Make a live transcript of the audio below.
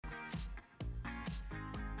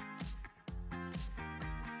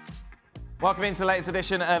Welcome into the latest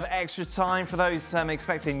edition of Extra Time. For those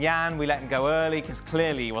expecting Jan, we let him go early because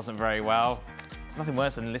clearly he wasn't very well. There's nothing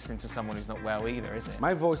worse than listening to someone who's not well either, is it?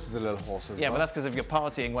 My voice is a little hoarse as well. Yeah, but that's because of your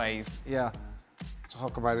partying ways. Yeah. So how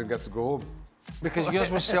come I didn't get to go home? Because yours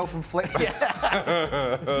was self-inflicted.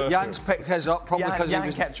 Jan's picked his up probably because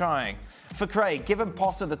Jan kept trying. For Craig, given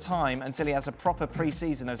Potter the time until he has a proper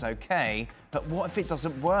pre-season is okay, but what if it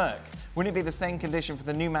doesn't work? Wouldn't it be the same condition for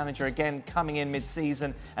the new manager again coming in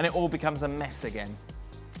mid-season and it all becomes a mess again?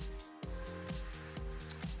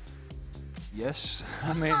 Yes.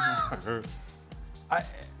 I mean,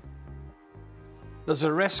 there's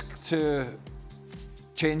a risk to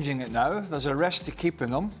changing it now. There's a risk to keeping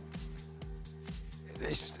him.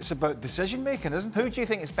 It's about decision-making, isn't it? Who do you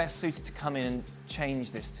think is best suited to come in and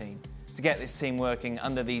change this team, to get this team working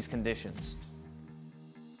under these conditions?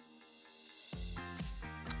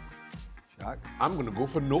 Jack? I'm going to go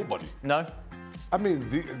for nobody. No? I mean,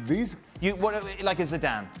 these... Like a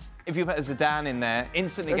Zidane. If you put a Zidane in there,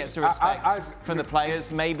 instantly gets the respect from the players,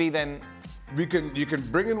 maybe then... You can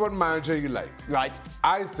bring in what manager you like. Right.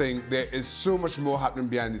 I think there is so much more happening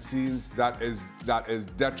behind the scenes that is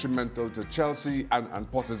detrimental to Chelsea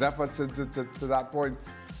and Potter's efforts to that point.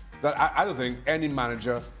 That I don't think any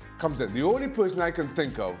manager comes in. The only person I can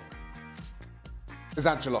think of is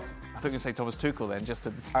Ancelotti. I thought you were going to say Thomas Tuchel then, just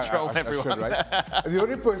to troll everyone. I should, right? The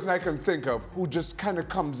only person I can think of who just kind of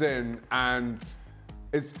comes in and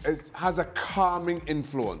has a calming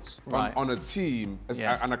influence on a team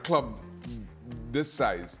and a club this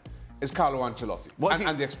size is Carlo Ancelotti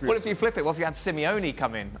and the experience. What if you flip it? What if you had Simeone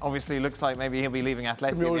come in? Obviously, it looks like maybe he'll be leaving Atleti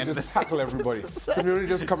at the end of the season. Simeone just tackle everybody. Simeone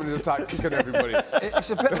just come in and start kicking everybody. It's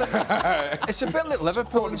a bit like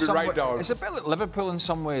Liverpool in some right down. It's a bit like Liverpool in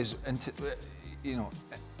some ways, you know,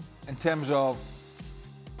 in terms of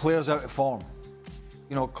players out of form.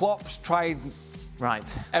 You know, Klopp's tried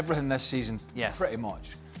everything this season, pretty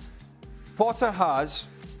much. Potter has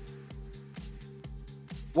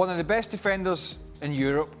one of the best defenders in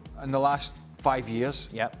Europe in the last 5 years.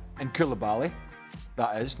 Yep. In Koulibaly,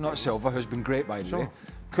 that is, not Silva, who's been great by the way.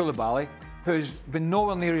 Koulibaly, who's been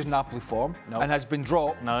nowhere near his Napoli form and has been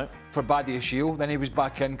dropped for Badiashile. Then he was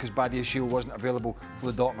back in because Badiashile wasn't available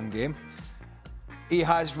for the Dortmund game. He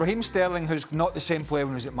has Raheem Sterling, who's not the same player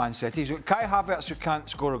when he was at Man City. He's got Kai Havertz, who can't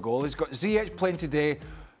score a goal. He's got Ziyech playing today,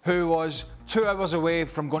 who was 2 hours away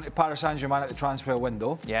from going to Paris Saint-Germain at the transfer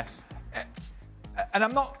window. Yes. And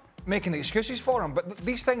I'm not making excuses for him, but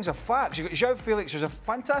these things are facts. You've got João Felix, who's a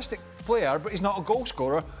fantastic player, but he's not a goal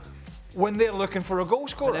scorer when they're looking for a goal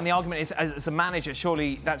scorer. But then the argument is, as a manager,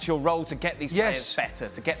 surely that's your role to get these players better,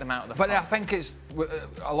 to get them out of the But I think it's,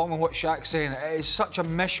 along with what Shaq's saying, it is such a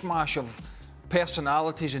mishmash of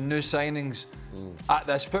personalities and new signings at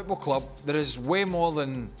this football club. There is way more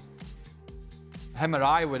than him or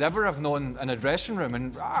I would ever have known in a dressing room.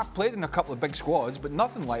 And I played in a couple of big squads, but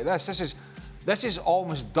nothing like this. This is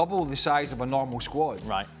almost double the size of a normal squad.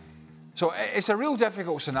 Right. So it's a real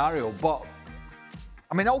difficult scenario, but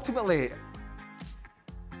I mean, ultimately,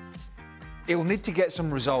 he'll need to get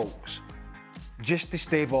some results just to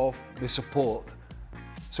stave off the support,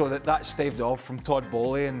 so that's staved off from Todd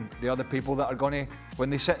Bowley and the other people that are going to,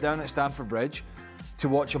 when they sit down at Stamford Bridge to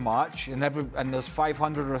watch a match, and there's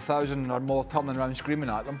 500 or 1,000 or more turning around screaming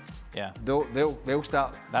at them. Yeah. They'll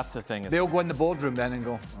start. That's the thing. They'll go in the boardroom then and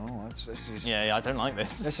go, oh, this is. Yeah, I don't like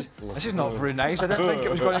this. This is not very nice. I didn't think it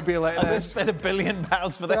was going to be like this. Let's spend £1 billion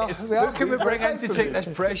for this. Who can we bring in to take this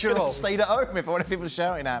pressure off? Stayed at home if I wanted people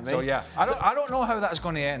shouting at me. So yeah, I don't know how that's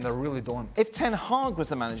going to end. I really don't. If Ten Hag was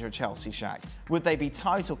the manager of Chelsea, Shaq, would they be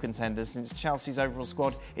title contenders since Chelsea's overall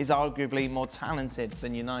squad is arguably more talented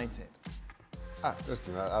than United?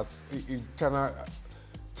 Listen, Ten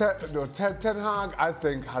Hag, I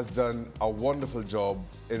think, has done a wonderful job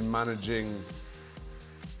in managing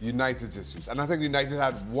United's issues. And I think United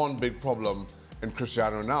had one big problem in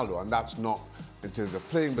Cristiano Ronaldo, and that's not in terms of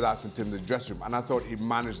playing, but that's in terms of the dressing room. And I thought he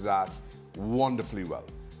managed that wonderfully well.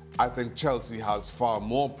 I think Chelsea has far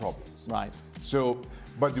more problems. Right. So,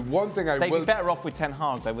 but the one thing they'd be better off with Ten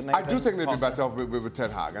Hag, though, wouldn't they? I do think they'd be better off with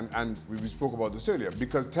Ten Hag, and we spoke about this earlier,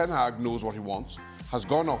 because Ten Hag knows what he wants, has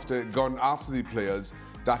gone after the players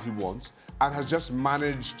that he wants, and has just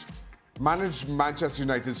managed Manchester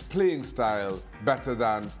United's playing style better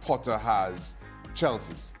than Potter has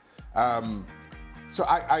Chelsea's. So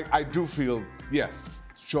I do feel, yes,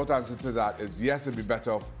 short answer to that is yes, it'd be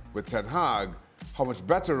better off with Ten Hag. How much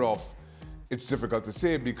better off? It's difficult to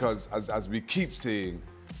say because, as we keep saying,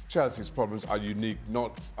 Chelsea's problems are unique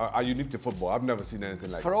to football. I've never seen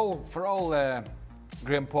anything like it. For all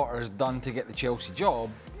Graham Potter has done to get the Chelsea job,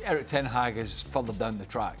 Erik ten Hag is further down the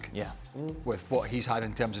track. Yeah. With what he's had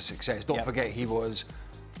in terms of success. Don't forget he was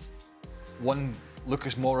one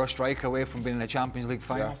Lucas Moura strike away from being in the Champions League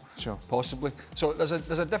final. Yeah, sure. Possibly. So there's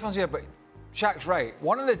a difference here, but Shaq's right.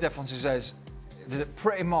 One of the differences is that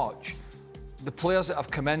pretty much the players that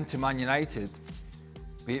have come into Man United,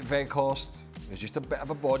 be it Weghorst, who's just a bit of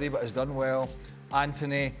a body but has done well,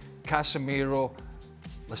 Anthony, Casemiro,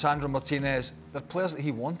 Lisandro Martinez, they're players that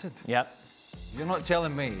he wanted. Yep. You're not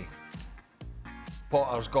telling me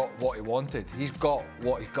Potter's got what he wanted. He's got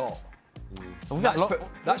what he's got.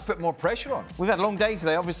 That's put more pressure on. We've had a long day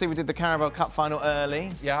today. Obviously, we did the Carabao Cup final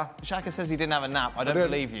early. Yeah. Shaka says he didn't have a nap. I don't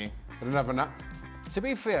believe you. I didn't have a nap. To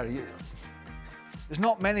be fair, there's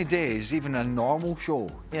not many days, even a normal show.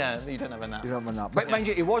 Yeah, you don't have a nap. You don't have a nap. But mind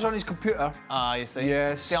you, he was on his computer. Ah, you see?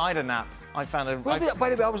 Yes. See, I had a nap. I found a... By the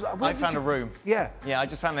way, I found a room. Yeah. Yeah, I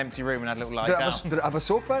just found an empty room and had a little lie Did down. it have a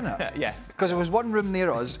sofa in it? Yes. Because there was one room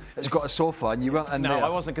near us that's got a sofa and you weren't in there. No, I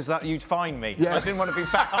wasn't, because you'd find me. Yeah. I didn't want to be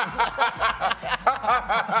found.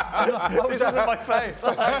 This isn't my face.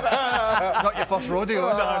 Not your first rodeo. No,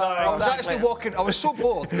 I was exactly. actually walking. I was so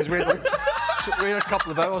bored because we had a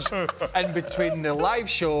couple of hours in between the live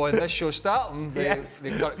show and this show starting.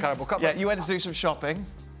 The Carabao Cup. Yeah, you went to do some shopping.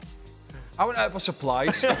 I went out for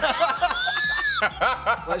supplies.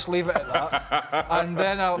 Let's leave it at that. And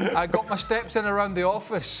then I got my steps in around the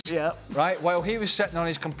office. Yeah. Right, while he was sitting on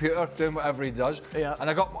his computer doing whatever he does. Yeah.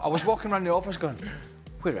 And I was walking around the office going,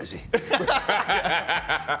 where is he?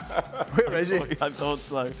 Where is he? I thought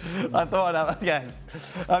so. I thought I'd have...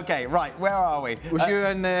 Yes. Okay, right, where are we? Was you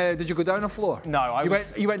in... did you go down the floor? No,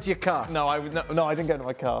 You went to your car? No, I didn't go to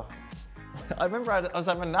my car. I remember I was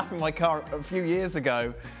having a nap in my car a few years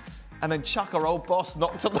ago, and then Chuck, our old boss,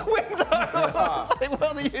 knocked on the window. I was like,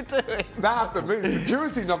 what are you doing? That happened to me.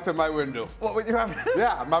 Security knocked on my window. What were you having?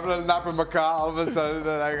 Yeah, I'm having a nap in my car. All of a sudden,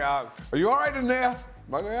 they're like, are you all right in there?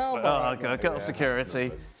 I'm like, yeah, I'm all right. God, got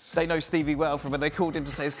security. They know Stevie well from when they called him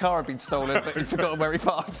to say his car had been stolen, but he'd forgotten where he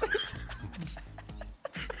parked it.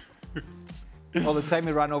 All the time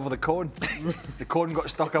he ran over the cone. The cone got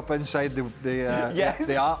stuck up inside the arch.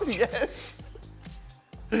 Yes.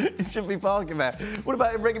 He should be parking there. What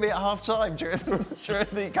about him ringing me at half-time during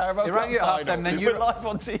the Carabao Cup? He rang you at half-time, then you were live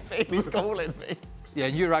on TV and he's calling me. Yeah,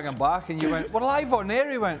 and you rang him back and you went, we're live on air.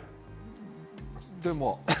 He went, doing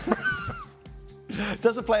what?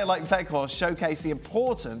 Does a player like Weghorst showcase the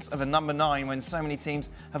importance of a number 9 when so many teams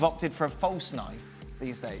have opted for a false 9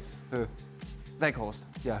 these days? Who? Weghorst.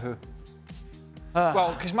 Yeah, who?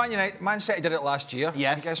 Well, because Man City did it last year.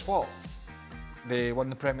 Yes. And guess what? They won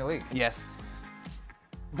the Premier League. Yes.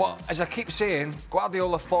 But as I keep saying,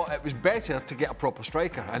 Guardiola thought it was better to get a proper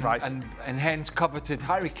striker, and hence coveted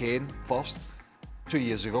Harry Kane first 2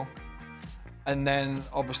 years ago, and then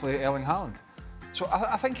obviously Erling Haaland. So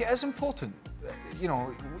I think it is important. You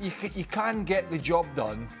know, you can get the job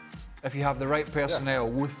done if you have the right personnel.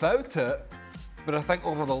 Yeah. Without it, but I think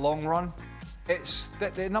over the long run, it's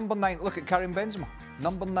the number 9. Look at Karim Benzema.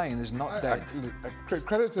 Number 9 is not dead.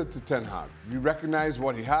 Credit to Ten Hag. You recognise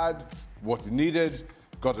what he had, what he needed,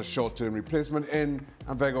 got a short-term replacement in,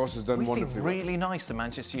 and Weghorst has done wonderfully. Really nice to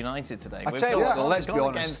Manchester United today. I tell you what, let's be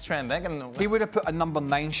honest. Against trend. They're going to... He would have put a number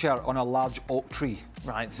 9 shirt on a large oak tree,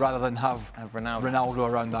 right, rather than have Ronaldo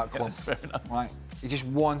around that club. Yeah, that's fair enough. Right, he just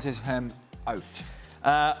wanted him out.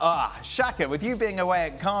 Shaka, with you being away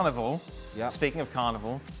at Carnival. Yeah. Speaking of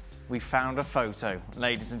Carnival, we found a photo,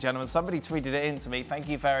 ladies and gentlemen. Somebody tweeted it in to me. Thank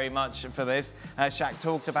you very much for this. Shaq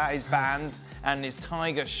talked about his band and his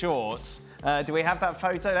tiger shorts. Do we have that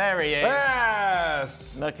photo? There he is.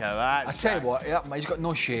 Yes! Look at that. I tell you what, he's got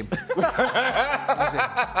no shame.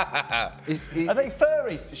 Are they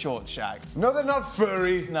furry shorts, Shaq? No, they're not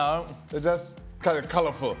furry. No. They're just kind of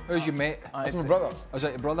colourful. Who's your mate? That's my brother. Is that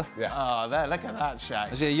your brother? Yeah. Oh, there, look at that,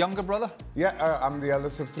 Shaq. Is he a younger brother? Yeah, I'm the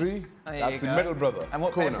eldest of 3. That's the middle brother. And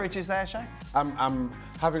what beverage is there, Shaq? I'm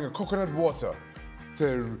having a coconut water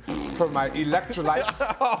for my electrolytes.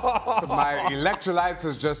 My electrolytes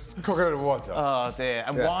is just coconut water. Oh dear.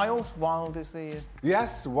 And yes. Wild is the...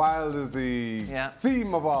 Yes, Wild is the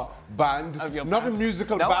theme of our band. Not a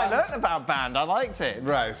musical band. No, I learned about band. I liked it.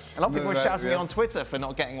 Right. A lot of people were shouting me on Twitter for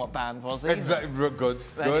not getting what band was either. Exactly. Good.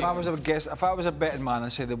 If I was a betting man,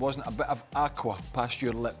 I'd say there wasn't a bit of aqua past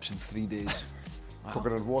your lips in 3 days. Wow.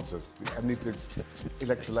 Coconut water. I need to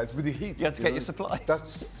electrolytes with the heat. You had to get your supplies.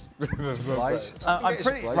 That's I'm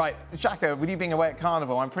pretty right, Shaka. With you being away at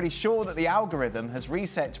Carnival, I'm pretty sure that the algorithm has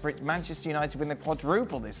reset to predict Manchester United win the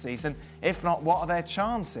quadruple this season. If not, what are their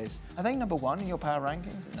chances? Are they number 1 in your power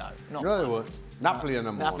rankings? No, not. No, they were. Napoli are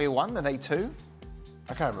number 1. Napoli are 1. Are they 2?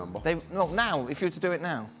 I can't remember. Now, if you were to do it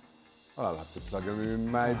now. Well, I'll have to plug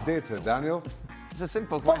in my data, Daniel. It's a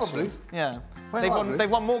simple question. Probably. Yeah. Probably.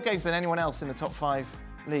 They've won more games than anyone else in the top 5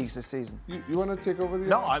 leagues this season. You want to take over the...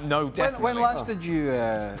 No, definitely. When last did you...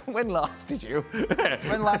 When last did you?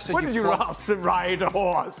 When last did when you... did you last ride a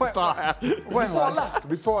horse? Before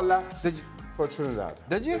I left for Trinidad.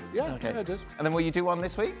 Did you? Yeah, Okay. yeah, I did. And then will you do one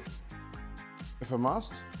this week? If I'm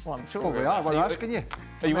asked? Well, I'm sure. Oh, we are. We're asking you.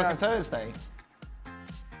 Are you working Thursday?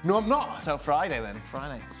 No, I'm not. So Friday then.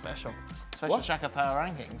 Friday, special. Special Shaka Power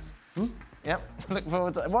Rankings. Yep. Look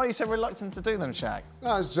forward to... Why are you so reluctant to do them, Shaq?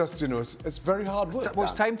 No, it's just, you know, it's very hard work.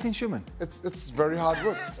 What's Dan. time consuming? It's very hard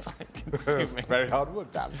work. It's like consuming. It's very hard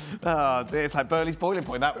work, Dan. Oh dear, it's like Burley's boiling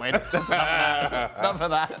point, that win. That's enough for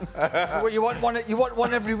that. What, you want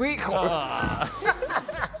one every week?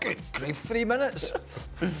 Good grief, 3 minutes.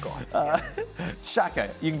 Shaka,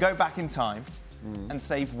 you can go back in time and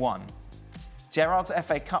save one. Gerrard's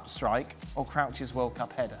FA Cup strike or Crouch's World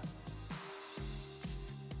Cup header?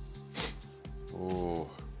 Oh.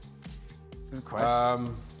 Good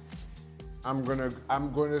question. I'm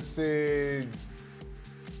gonna say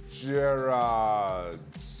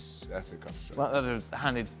Gerrard's FA Cup strike. Well, they've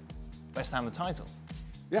handed West Ham the title.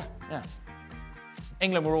 Yeah. Yeah.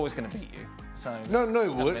 England were always going to beat you, so No, it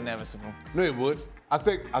it's kind would. of inevitable. No, it would. I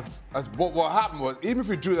think what happened was, even if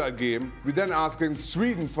we drew that game, we then asking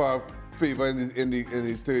Sweden for a favour in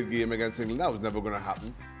the third game against England. That was never going to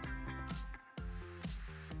happen.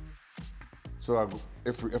 So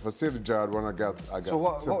if I save the Gerrard one, I get. So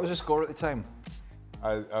what was the score at the time?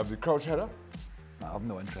 I have the Crouch header. No, I have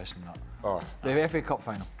no interest in that. All right. The FA Cup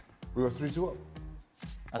final. We were 3-2 up.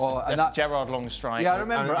 That's Gerrard long strike. Yeah, I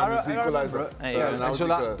remember. And I it was remember equaliser. it. There you go. And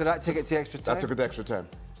so did that take it to extra time? That took it to extra time.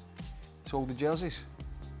 Sold the jerseys.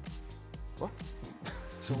 What?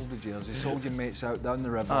 Sold the jerseys. Sold your mates out down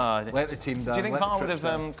the river. Let the team down. Do you think let the VAR would trips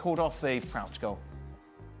have down. called off the Crouch goal?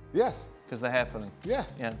 Yes. Because the hair pulling? Yeah.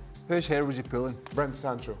 Yeah. Whose hair was he pulling? Brent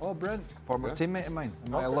Sancho. Oh, Brent, former teammate of mine.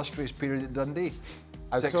 In my Okay. illustrious period at Dundee.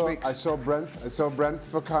 I 6 saw weeks. I saw Brent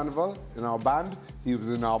for Carnival in our band. He was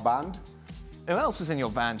in our band. Who else was in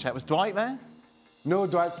your band, Chat? Was Dwight there? No,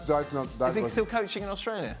 Dwight's not. Is he still coaching in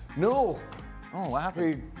Australia? No. Oh, what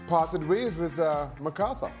happened? He parted ways with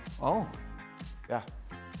MacArthur. Oh. Yeah.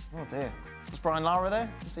 Oh dear. Was Brian Lara there?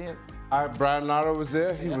 Was he? Brian Lara was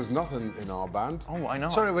there. He was not in our band. Oh, I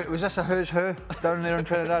know. Sorry, wait, was this a who's who down there in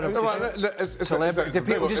Trinidad? Do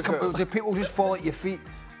people just fall at your feet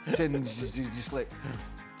saying just like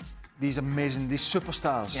these amazing, these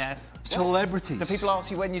superstars? Yes. Celebrities. Do people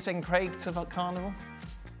ask you when you're taking Craig to the carnival?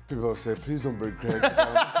 People say, please don't bring Craig.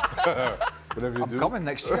 Whatever you do. I'm coming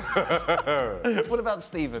next year. What about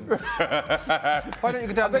Stephen? Why don't you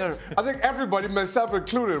go down there? I think everybody, myself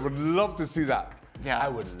included, would love to see that. Yeah. I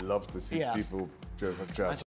would love to see Steve